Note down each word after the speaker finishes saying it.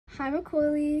Hi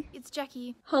McAuley. It's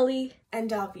Jackie, Holly, and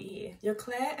Darby here, your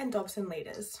Clare and Dobson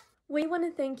leaders. we want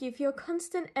to thank you for your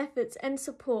constant efforts and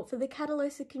support for the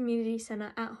Katilosa Community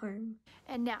Centre at home.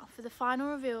 and now for the final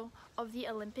reveal of the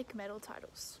Olympic medal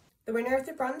titles. The winner of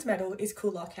the bronze medal is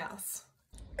Coolock House.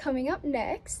 Coming up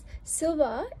next,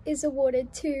 silver is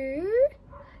awarded to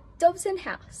Dobson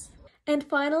House. And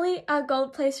finally, our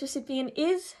gold place recipient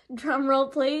is,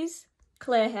 drumroll please,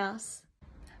 Clare House.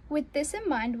 With this in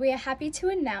mind, we are happy to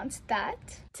announce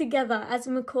that Together as a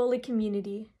McAuley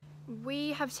community,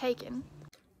 We have taken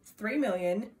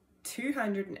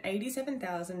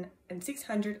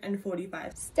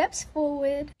 3,287,645 steps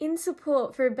forward. in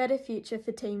support for a better future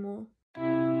for Timor.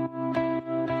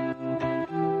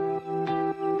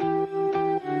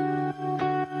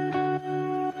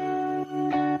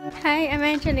 Hi, I'm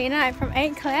Angelina. I'm from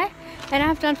 8 Clare and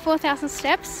I've done 4,000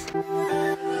 steps. I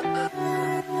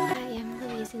am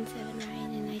Louise in 7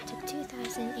 Ryan and I took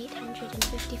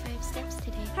 2,855 steps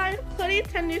today. Hi, Claudia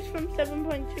Tenders from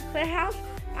 7.2 Clare House.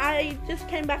 I just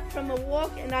came back from a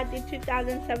walk and I did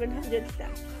 2,700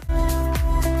 steps.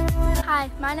 Hi,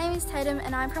 my name is Tatum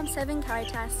and I'm from 7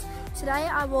 Caritas. Today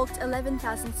I walked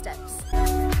 11,000 steps.